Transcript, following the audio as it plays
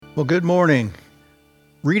Well, good morning.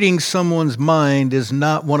 Reading someone's mind is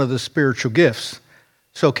not one of the spiritual gifts.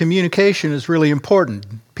 So communication is really important.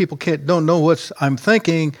 People don't know what I'm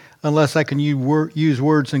thinking unless I can use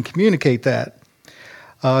words and communicate that.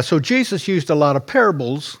 So Jesus used a lot of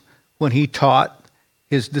parables when he taught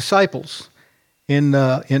his disciples. In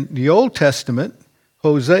the Old Testament,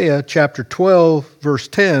 Hosea chapter 12, verse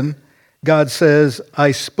 10, God says,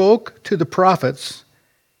 "I spoke to the prophets,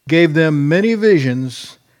 gave them many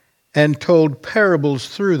visions, and told parables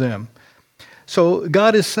through them." So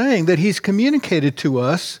God is saying that he's communicated to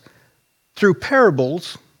us through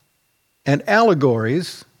parables and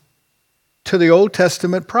allegories to the Old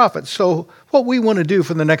Testament prophets. So what we want to do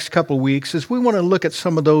for the next couple of weeks is we want to look at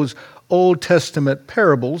some of those Old Testament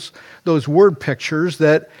parables, those word pictures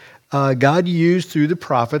that God used through the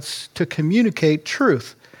prophets to communicate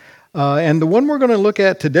truth. And the one we're going to look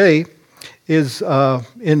at today is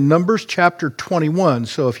in Numbers chapter 21.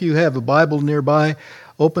 So if you have a Bible nearby,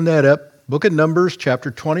 open that up. Book of Numbers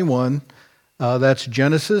chapter 21. That's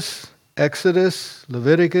Genesis, Exodus,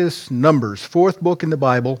 Leviticus, Numbers. Fourth book in the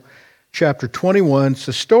Bible, chapter 21. It's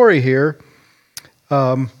a story here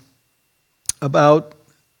about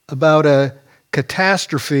a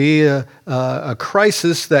catastrophe, a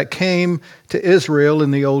crisis that came to Israel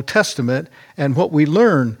in the Old Testament, and what we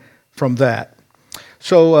learn from that.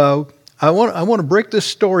 So I want to break this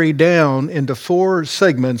story down into four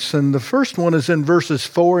segments, and the first one is in verses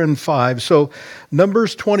 4 and 5. So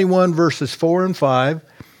Numbers 21, verses 4 and 5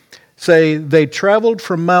 say, "They traveled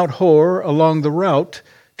from Mount Hor along the route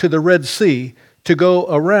to the Red Sea to go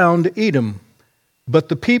around Edom, but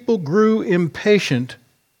the people grew impatient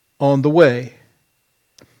on the way.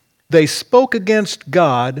 They spoke against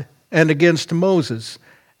God and against Moses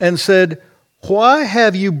and said, 'Why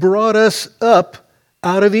have you brought us up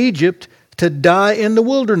out of Egypt to die in the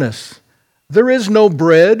wilderness? There is no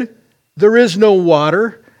bread, there is no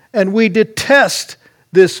water, and we detest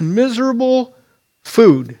this miserable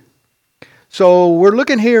food.'" So we're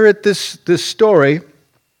looking here at this story,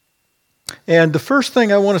 and the first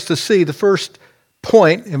thing I want us to see, the first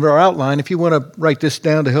point in our outline, if you want to write this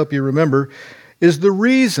down to help you remember, is the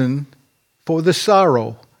reason for the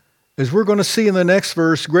sorrow. As we're going to see in the next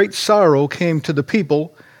verse, great sorrow came to the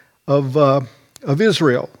people of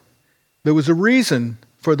Israel. There was a reason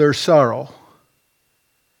for their sorrow.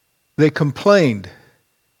 They complained,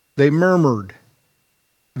 they murmured,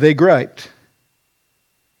 they griped.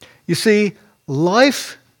 You see,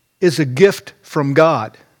 life is a gift from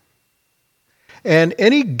God, and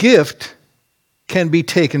any gift can be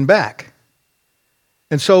taken back.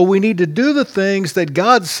 And so we need to do the things that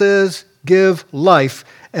God says give life,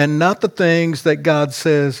 and not the things that God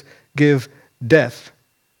says give death.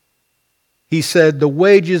 He said the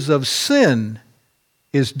wages of sin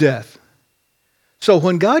is death. So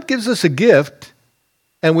when God gives us a gift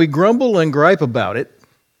and we grumble and gripe about it,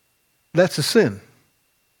 that's a sin.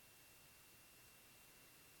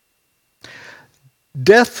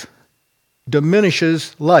 Death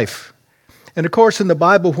diminishes life. And of course, in the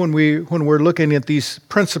Bible, when we're looking at these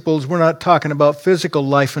principles, we're not talking about physical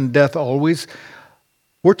life and death always.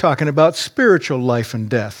 We're talking about spiritual life and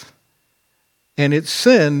death. And it's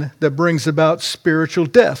sin that brings about spiritual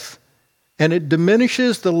death. And it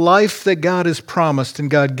diminishes the life that God has promised and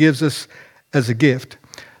God gives us as a gift.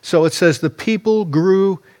 So it says the people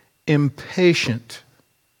grew impatient.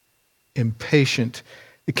 Impatient.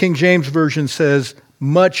 The King James Version says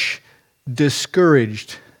much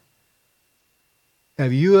discouraged.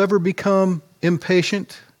 Have you ever become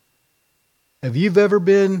impatient? Have you ever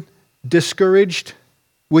been discouraged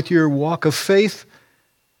with your walk of faith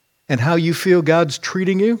and how you feel God's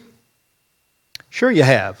treating you? Sure you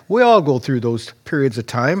have. We all go through those periods of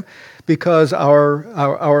time because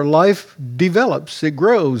our life develops, it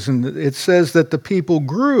grows, and it says that the people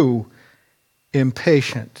grew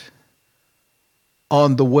impatient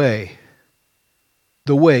on the way.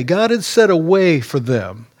 The way. God had set a way for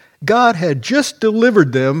them. God had just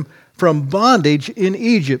delivered them from bondage in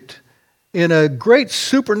Egypt. In a great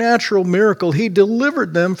supernatural miracle, he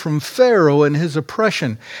delivered them from Pharaoh and his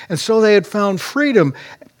oppression. And so they had found freedom.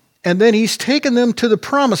 And then he's taken them to the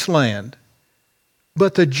promised land.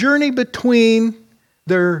 But the journey between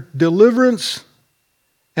their deliverance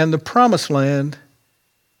and the promised land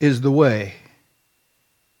is the way.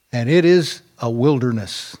 And it is a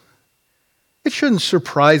wilderness. It shouldn't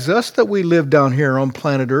surprise us that we live down here on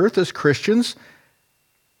planet Earth as Christians,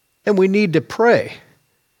 and we need to pray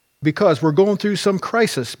because we're going through some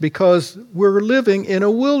crisis, because we're living in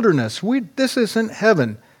a wilderness. This isn't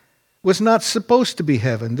heaven. It was not supposed to be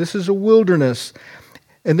heaven. This is a wilderness.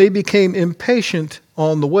 And they became impatient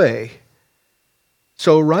on the way.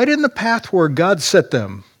 So right in the path where God set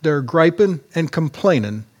them, they're griping and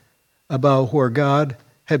complaining about where God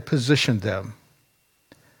had positioned them.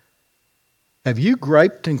 Have you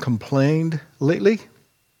griped and complained lately?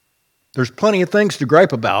 There's plenty of things to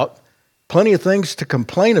gripe about, plenty of things to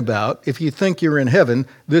complain about if you think you're in heaven.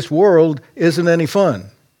 This world isn't any fun.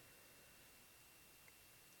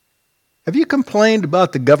 Have you complained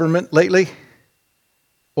about the government lately?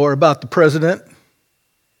 Or about the president?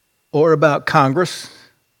 Or about Congress?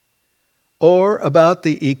 Or about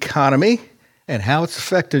the economy and how it's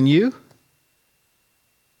affecting you?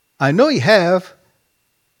 I know you have,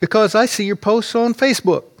 because I see your posts on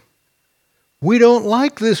Facebook. We don't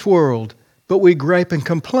like this world, but we gripe and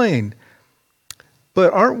complain.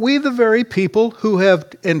 But aren't we the very people who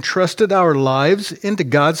have entrusted our lives into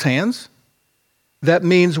God's hands? That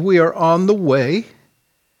means we are on the way.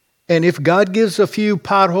 And if God gives a few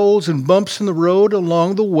potholes and bumps in the road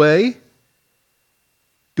along the way,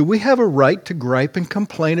 do we have a right to gripe and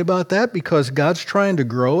complain about that because God's trying to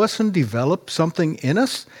grow us and develop something in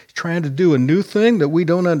us? He's trying to do a new thing that we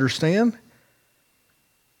don't understand?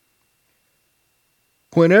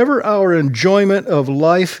 Whenever our enjoyment of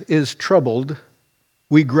life is troubled,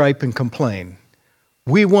 we gripe and complain.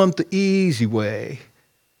 We want the easy way.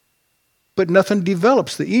 But nothing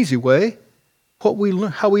develops the easy way. How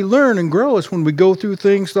we learn and grow is when we go through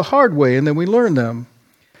things the hard way and then we learn them.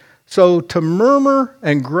 So to murmur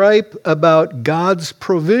and gripe about God's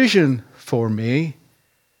provision for me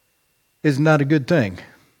is not a good thing.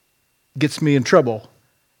 It gets me in trouble,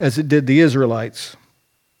 as it did the Israelites.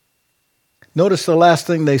 Notice the last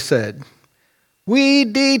thing they said. We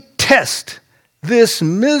detest this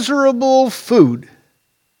miserable food.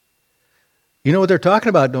 You know what they're talking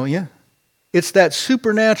about, don't you? It's that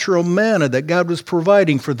supernatural manna that God was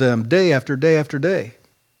providing for them day after day after day.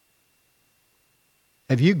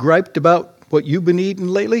 Have you griped about what you've been eating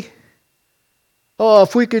lately? Oh,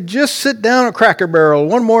 if we could just sit down at Cracker Barrel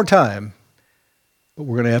one more time. But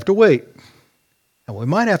we're going to have to wait. And we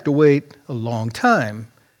might have to wait a long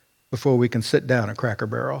time before we can sit down at Cracker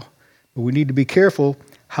Barrel. But we need to be careful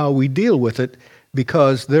how we deal with it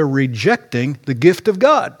because they're rejecting the gift of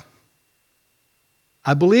God.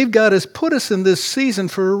 I believe God has put us in this season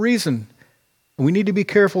for a reason. We need to be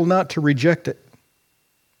careful not to reject it.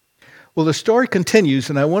 Well, the story continues,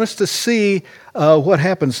 and I want us to see what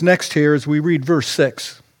happens next here as we read verse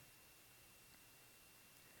 6.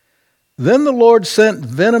 Then the Lord sent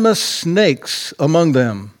venomous snakes among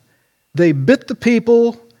them. They bit the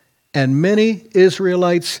people, and many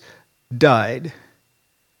Israelites died.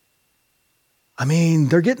 I mean,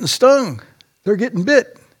 they're getting stung. They're getting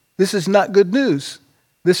bit. This is not good news.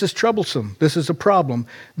 This is troublesome. This is a problem.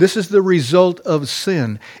 This is the result of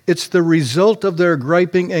sin. It's the result of their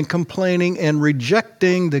griping and complaining and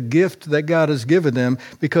rejecting the gift that God has given them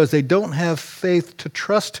because they don't have faith to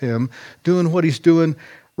trust Him doing what He's doing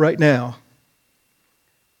right now.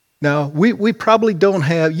 Now, we probably don't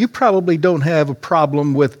have, you probably don't have a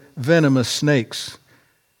problem with venomous snakes.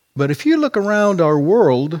 But if you look around our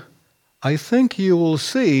world, I think you will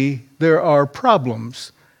see there are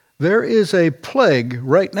problems. There is a plague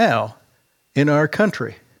right now in our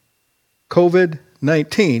country,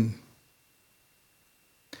 COVID-19.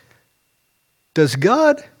 Does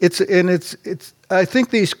God, I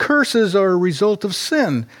think these curses are a result of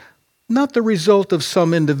sin, not the result of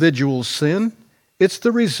some individual's sin. It's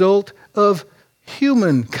the result of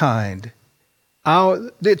humankind.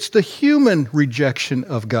 It's the human rejection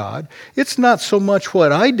of God. It's not so much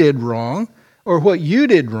what I did wrong or what you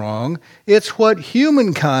did wrong. It's what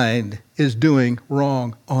humankind is doing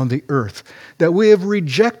wrong on the earth. That we have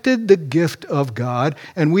rejected the gift of God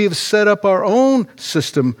and we have set up our own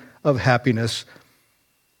system of happiness.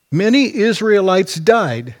 Many Israelites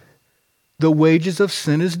died. The wages of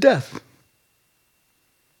sin is death.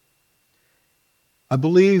 I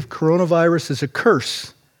believe coronavirus is a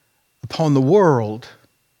curse upon the world,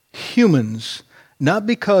 humans, not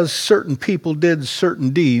because certain people did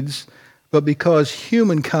certain deeds, but because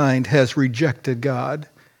humankind has rejected God.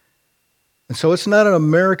 And so it's not an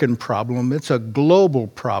American problem, it's a global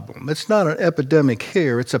problem. It's not an epidemic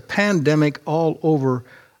here, it's a pandemic all over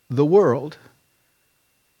the world.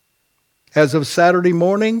 As of Saturday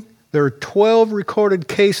morning, there are 12 recorded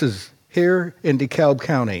cases here in DeKalb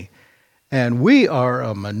County. And we are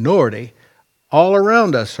a minority. All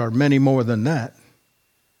around us are many more than that.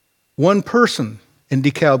 One person in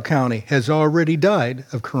DeKalb County has already died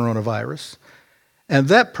of coronavirus. And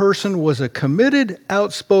that person was a committed,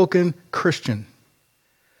 outspoken Christian.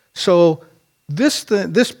 So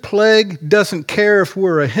This plague doesn't care if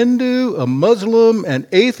we're a Hindu, a Muslim, an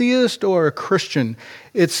atheist, or a Christian.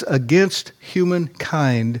 It's against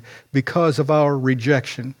humankind because of our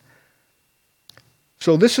rejection.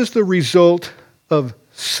 So this is the result of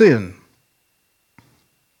sin.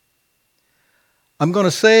 I'm going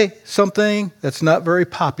to say something that's not very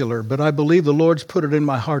popular, but I believe the Lord's put it in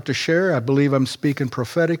my heart to share. I believe I'm speaking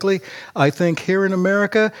prophetically. I think here in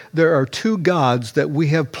America, there are two gods that we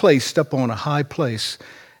have placed up on a high place,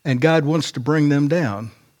 and God wants to bring them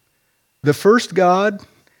down. The first God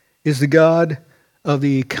is the God of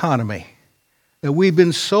the economy. That we've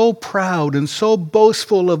been so proud and so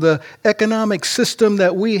boastful of the economic system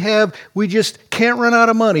that we have, we just can't run out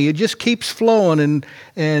of money. It just keeps flowing,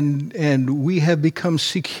 and we have become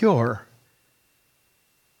secure.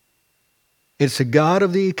 It's a God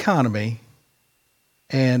of the economy,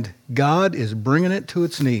 and God is bringing it to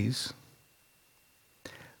its knees.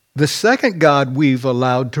 The second God we've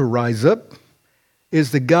allowed to rise up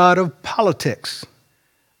is the God of politics.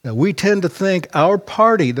 Now, we tend to think our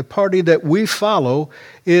party, the party that we follow,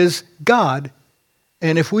 is God.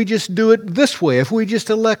 And if we just do it this way, if we just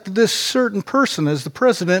elect this certain person as the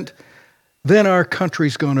president, then our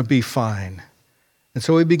country's going to be fine. And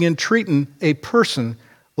so we begin treating a person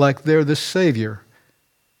like they're the Savior.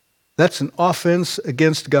 That's an offense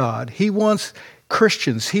against God. He wants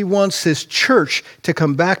Christians, He wants His church to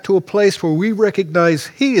come back to a place where we recognize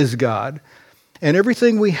He is God. And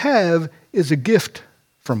everything we have is a gift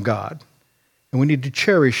from God. And we need to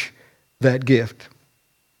cherish that gift.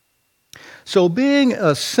 So being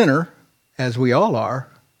a sinner, as we all are,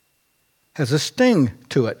 has a sting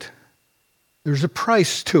to it. There's a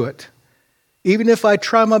price to it. Even if I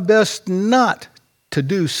try my best not to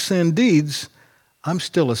do sin deeds, I'm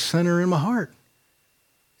still a sinner in my heart.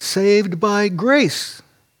 Saved by grace,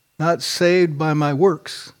 not saved by my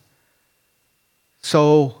works.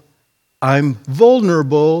 So I'm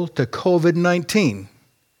vulnerable to COVID-19.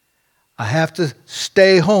 I have to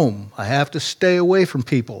stay home. I have to stay away from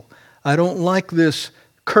people. I don't like this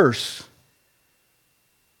curse.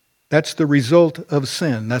 That's the result of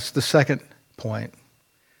sin. That's the second point.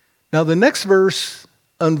 Now, the next verse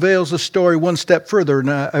unveils a story one step further,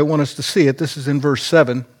 and I want us to see it. This is in verse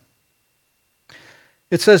 7.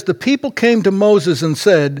 It says, "The people came to Moses and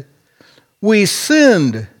said, 'We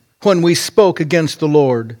sinned when we spoke against the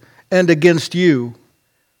Lord and against you.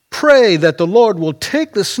 Pray that the Lord will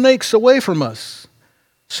take the snakes away from us.'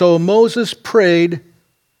 So Moses prayed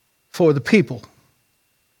for the people."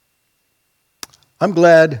 I'm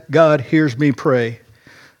glad God hears me pray.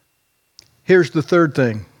 Here's the third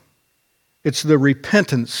thing. It's the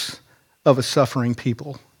repentance of a suffering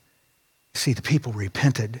people. See, the people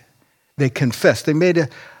repented. They confessed.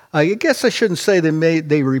 I guess I shouldn't say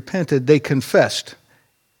they repented. They confessed.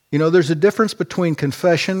 You know, there's a difference between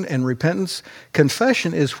confession and repentance.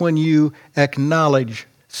 Confession is when you acknowledge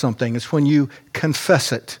something. It's when you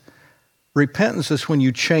confess it. Repentance is when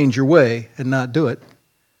you change your way and not do it.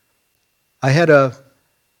 I had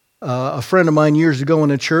a friend of mine years ago in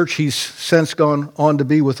the church. He's since gone on to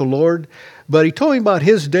be with the Lord. But he told me about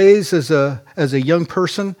his days as a young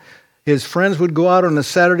person. His friends would go out on a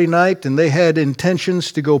Saturday night and they had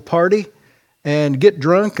intentions to go party and get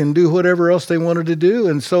drunk and do whatever else they wanted to do.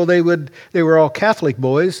 And so they were all Catholic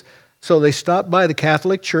boys. So they stopped by the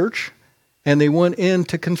Catholic church and they went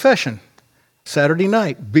into confession Saturday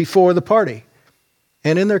night before the party.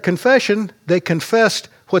 And in their confession, they confessed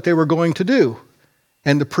what they were going to do.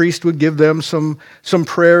 And the priest would give them some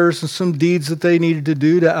prayers and some deeds that they needed to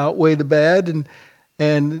do to outweigh the bad.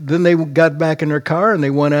 And then they got back in their car and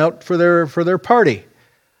they went out for their party.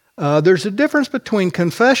 There's a difference between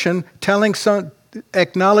confession,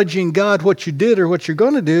 acknowledging God what you did or what you're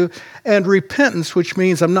going to do, and repentance, which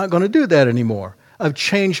means I'm not going to do that anymore. I've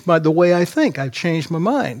changed the way I think. I've changed my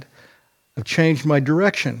mind. I've changed my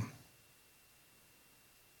direction.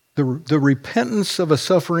 The repentance of a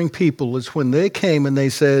suffering people is when they came and they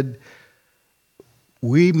said,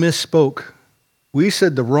 "We misspoke. We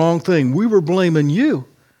said the wrong thing. We were blaming you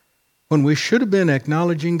when we should have been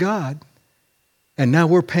acknowledging God. And now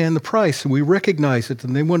we're paying the price and we recognize it,"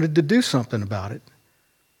 and they wanted to do something about it.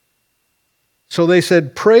 So they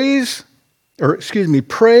said, pray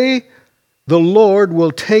the Lord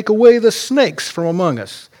will take away the snakes from among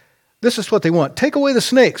us. This is what they want. Take away the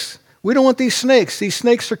snakes. We don't want these snakes. These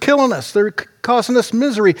snakes are killing us. They're causing us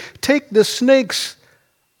misery. Take the snakes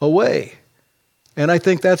away. And I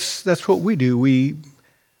think that's what we do. We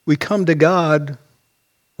come to God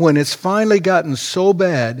when it's finally gotten so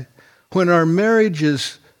bad, when our marriage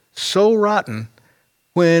is so rotten,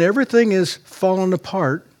 when everything is falling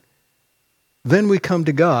apart, then we come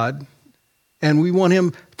to God And we want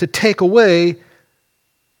him to take away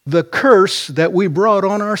the curse that we brought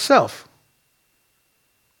on ourselves.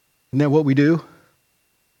 Isn't that what we do?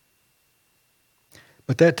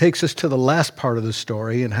 But that takes us to the last part of the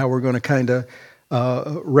story and how we're going to kind of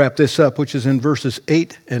wrap this up, which is in verses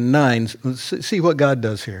 8 and 9. Let's see what God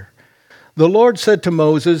does here. The Lord said to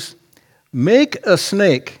Moses, "Make a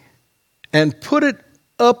snake and put it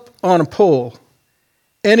up on a pole.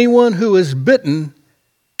 Anyone who is bitten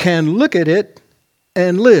can look at it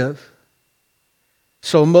and live."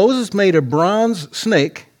 So Moses made a bronze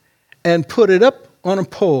snake and put it up on a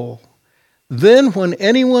pole. Then when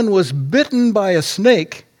anyone was bitten by a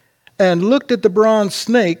snake and looked at the bronze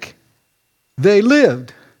snake, they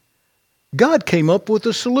lived. God came up with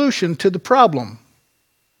a solution to the problem.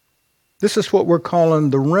 This is what we're calling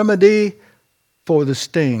the remedy for the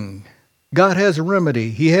sting. God has a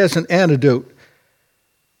remedy. He has an antidote.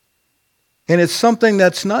 And it's something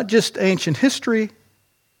that's not just ancient history.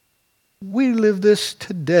 We live this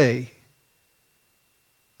today.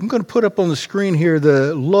 I'm going to put up on the screen here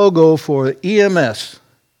the logo for EMS.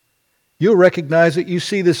 You'll recognize it. You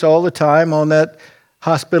see this all the time on that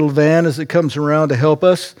hospital van as it comes around to help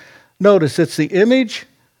us. Notice it's the image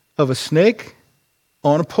of a snake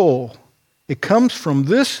on a pole. It comes from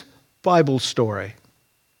this Bible story.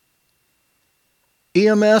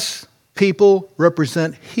 EMS people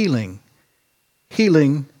represent healing.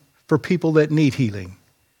 Healing for people that need healing.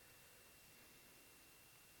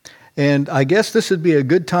 And I guess this would be a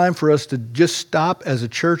good time for us to just stop as a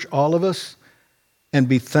church, all of us, and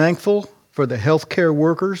be thankful for the healthcare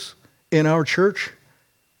workers in our church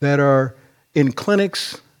that are in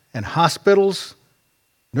clinics and hospitals,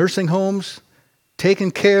 nursing homes, taking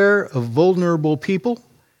care of vulnerable people.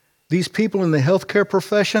 These people in the healthcare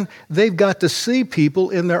profession, they've got to see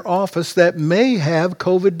people in their office that may have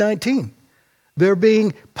COVID-19. They're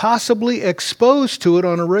being possibly exposed to it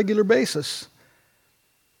on a regular basis.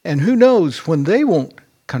 And who knows when they won't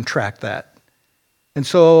contract that. And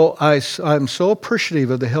so I'm so appreciative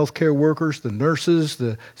of the healthcare workers, the nurses,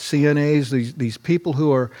 the CNAs, these people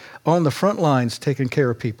who are on the front lines taking care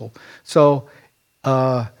of people. So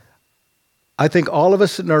I think all of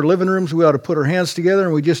us in our living rooms, we ought to put our hands together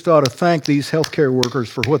and we just ought to thank these healthcare workers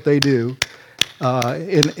for what they do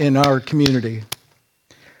in our community.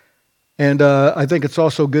 And I think it's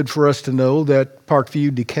also good for us to know that Parkview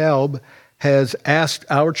DeKalb has asked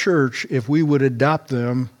our church if we would adopt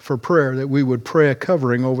them for prayer, that we would pray a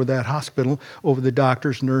covering over that hospital, over the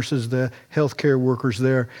doctors, nurses, the healthcare workers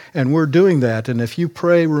there. And we're doing that. And if you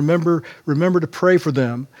pray, remember to pray for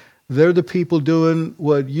them. They're the people doing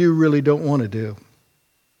what you really don't want to do.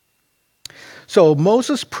 So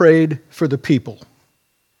Moses prayed for the people.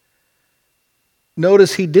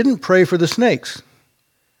 Notice he didn't pray for the snakes.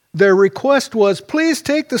 Their request was, "Please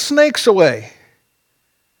take the snakes away."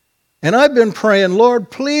 And I've been praying, "Lord,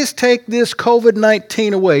 please take this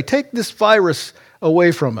COVID-19 away. Take this virus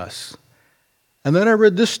away from us." And then I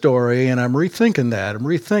read this story, and I'm rethinking that. I'm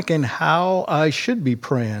rethinking how I should be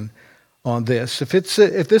praying on this. If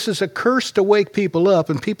this is a curse to wake people up,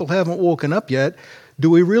 and people haven't woken up yet, do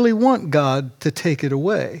we really want God to take it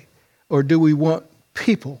away? Or do we want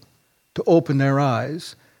people to open their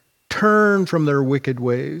eyes, turn from their wicked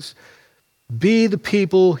ways, be the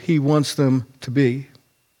people he wants them to be?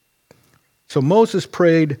 So Moses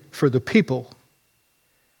prayed for the people.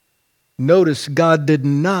 Notice God did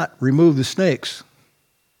not remove the snakes.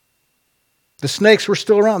 The snakes were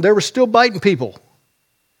still around. They were still biting people.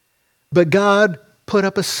 But God put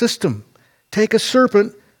up a system. Take a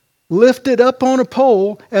serpent, lift it up on a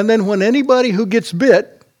pole, and then when anybody who gets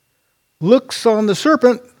bit looks on the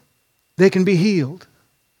serpent, they can be healed.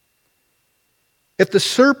 If the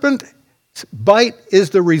serpent's bite is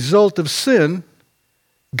the result of sin,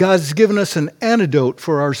 God's given us an antidote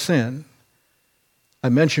for our sin. I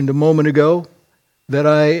mentioned a moment ago that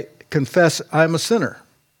I confess I'm a sinner.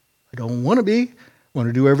 I don't want to be. I want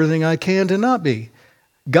to do everything I can to not be.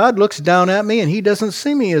 God looks down at me and he doesn't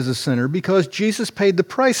see me as a sinner because Jesus paid the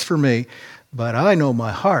price for me. But I know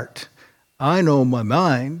my heart. I know my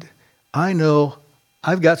mind. I know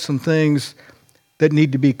I've got some things that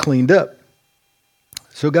need to be cleaned up.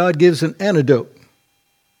 So God gives an antidote.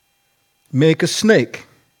 Make a snake.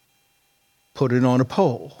 Put it on a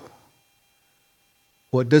pole.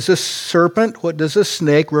 What does a serpent, what does a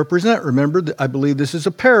snake represent? Remember, I believe this is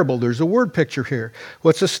a parable. There's a word picture here.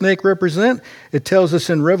 What's a snake represent? It tells us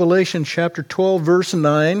in Revelation chapter 12, verse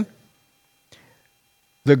 9,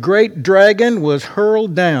 the great dragon was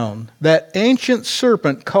hurled down, that ancient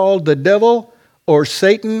serpent called the devil or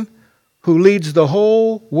Satan, who leads the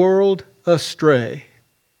whole world astray.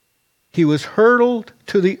 He was hurled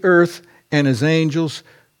to the earth and his angels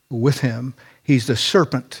with him. He's the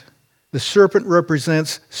serpent. The serpent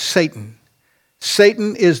represents Satan.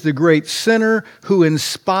 Satan is the great sinner who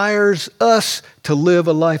inspires us to live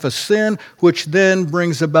a life of sin, which then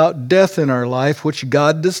brings about death in our life, which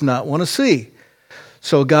God does not want to see.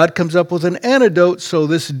 So God comes up with an antidote so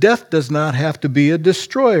this death does not have to be a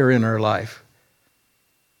destroyer in our life.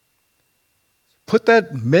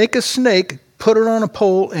 Make a snake, put it on a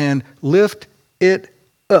pole, and lift it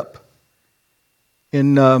up.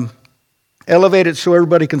 Elevate it so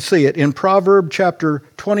everybody can see it. In Proverbs chapter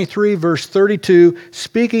 23, verse 32,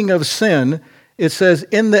 speaking of sin, it says,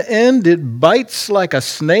 "In the end it bites like a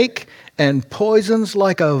snake and poisons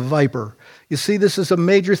like a viper." You see, this is a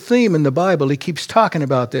major theme in the Bible. He keeps talking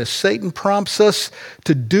about this. Satan prompts us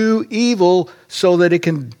to do evil so that it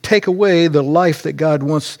can take away the life that God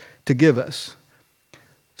wants to give us.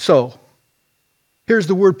 So, here's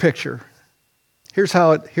the word picture. Here's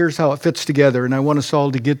how it fits together, and I want us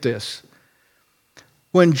all to get this.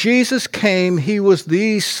 When Jesus came, he was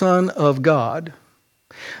the Son of God,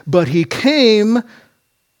 but he came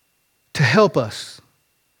to help us.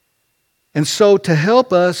 And so to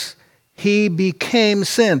help us, he became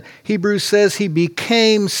sin. Hebrews says he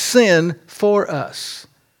became sin for us.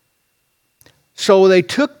 So they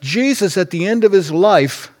took Jesus at the end of his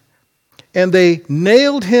life and they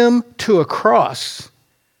nailed him to a cross,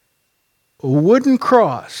 a wooden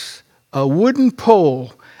cross, a wooden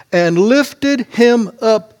pole, and lifted him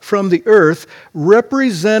up from the earth,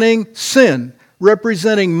 representing sin,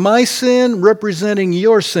 representing my sin, representing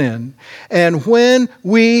your sin. And when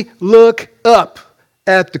we look up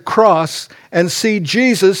at the cross and see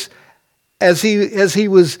Jesus as he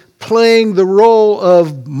was playing the role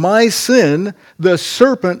of my sin, the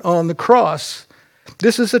serpent on the cross,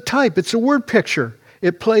 this is a type, it's a word picture.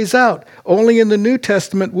 It plays out. Only in the New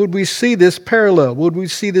Testament would we see this parallel, would we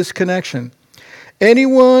see this connection.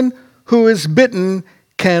 Anyone who is bitten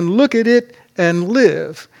can look at it and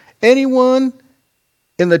live. Anyone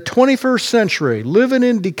in the 21st century, living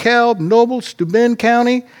in DeKalb, Noble, Steuben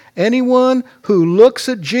County, anyone who looks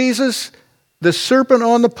at Jesus, the serpent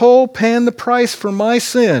on the pole, paying the price for my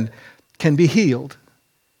sin, can be healed.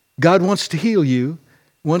 God wants to heal you,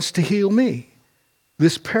 wants to heal me.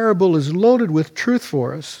 This parable is loaded with truth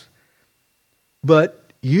for us. But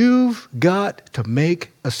you've got to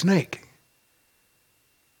make a snake.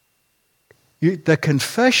 The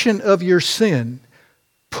confession of your sin,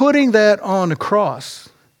 putting that on a cross,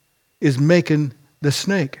 is making the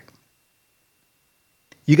snake.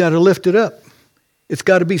 You got to lift it up. It's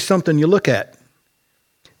got to be something you look at.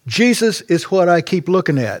 Jesus is what I keep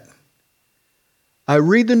looking at. I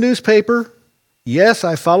read the newspaper. Yes,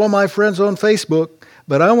 I follow my friends on Facebook,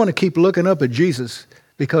 but I want to keep looking up at Jesus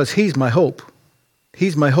because he's my hope.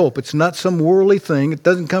 He's my hope. It's not some worldly thing. It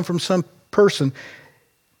doesn't come from some person.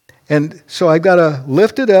 And so I've got to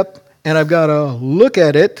lift it up and I've got to look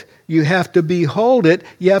at it. You have to behold it.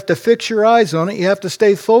 You have to fix your eyes on it. You have to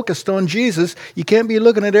stay focused on Jesus. You can't be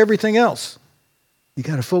looking at everything else. You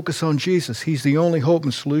got to focus on Jesus. He's the only hope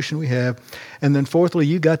and solution we have. And then fourthly,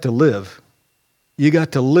 you got to live. You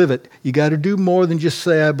got to live it. You got to do more than just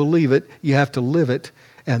say, I believe it. You have to live it.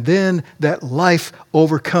 And then that life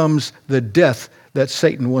overcomes the death that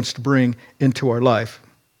Satan wants to bring into our life.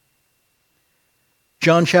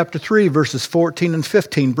 John chapter 3, verses 14 and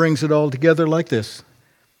 15 brings it all together like this.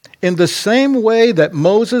 In the same way that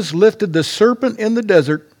Moses lifted the serpent in the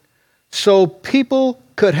desert, so people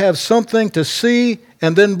could have something to see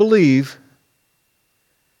and then believe,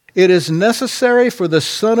 it is necessary for the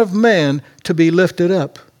Son of Man to be lifted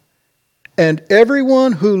up. And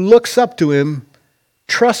everyone who looks up to him,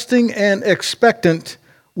 trusting and expectant,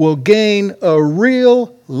 will gain a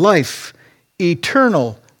real life,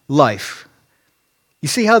 eternal life. You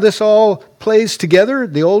see how this all plays together?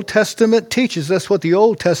 The Old Testament teaches us what the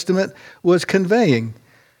Old Testament was conveying.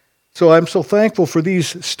 So I'm so thankful for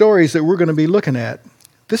these stories that we're going to be looking at.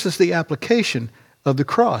 This is the application of the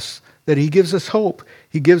cross, that he gives us hope.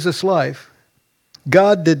 He gives us life.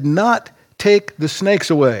 God did not take the snakes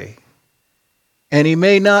away. And he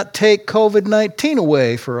may not take COVID-19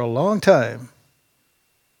 away for a long time.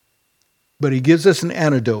 But he gives us an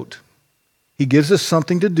antidote. He gives us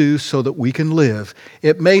something to do so that we can live.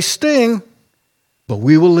 It may sting, but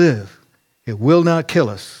we will live. It will not kill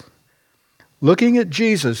us. Looking at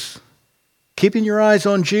Jesus, keeping your eyes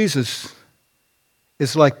on Jesus,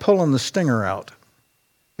 is like pulling the stinger out.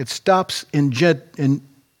 It stops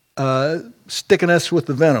sticking us with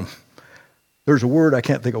the venom. There's a word, I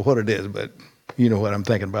can't think of what it is, but you know what I'm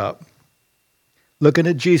thinking about. Looking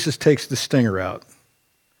at Jesus takes the stinger out.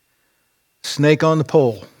 Snake on the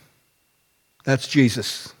pole. That's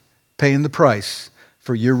Jesus. paying the price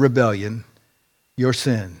for your rebellion, your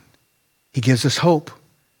sin. He gives us hope.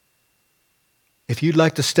 If you'd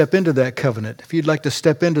like to step into that covenant, if you'd like to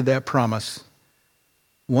step into that promise,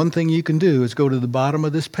 one thing you can do is go to the bottom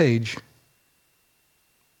of this page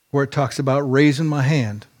where it talks about raising my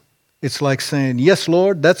hand. It's like saying, yes,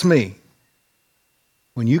 Lord, that's me.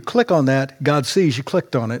 When you click on that, God sees you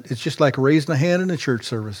clicked on it. It's just like raising a hand in a church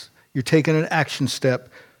service. You're taking an action step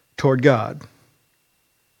toward God.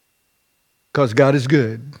 Because God is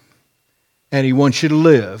good. And He wants you to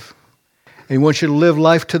live. And He wants you to live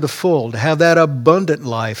life to the full, to have that abundant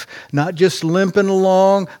life, not just limping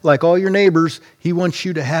along like all your neighbors. He wants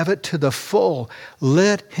you to have it to the full.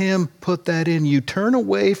 Let Him put that in you. Turn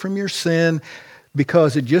away from your sin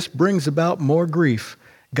because it just brings about more grief.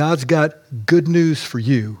 God's got good news for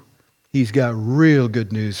you. He's got real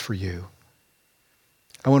good news for you.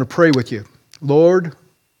 I want to pray with you. Lord,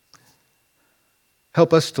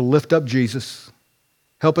 help us to lift up Jesus.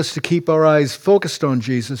 Help us to keep our eyes focused on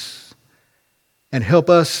Jesus. And help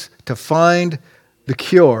us to find the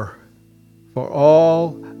cure for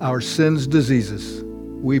all our sins' diseases.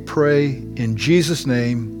 We pray in Jesus'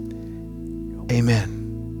 name, amen.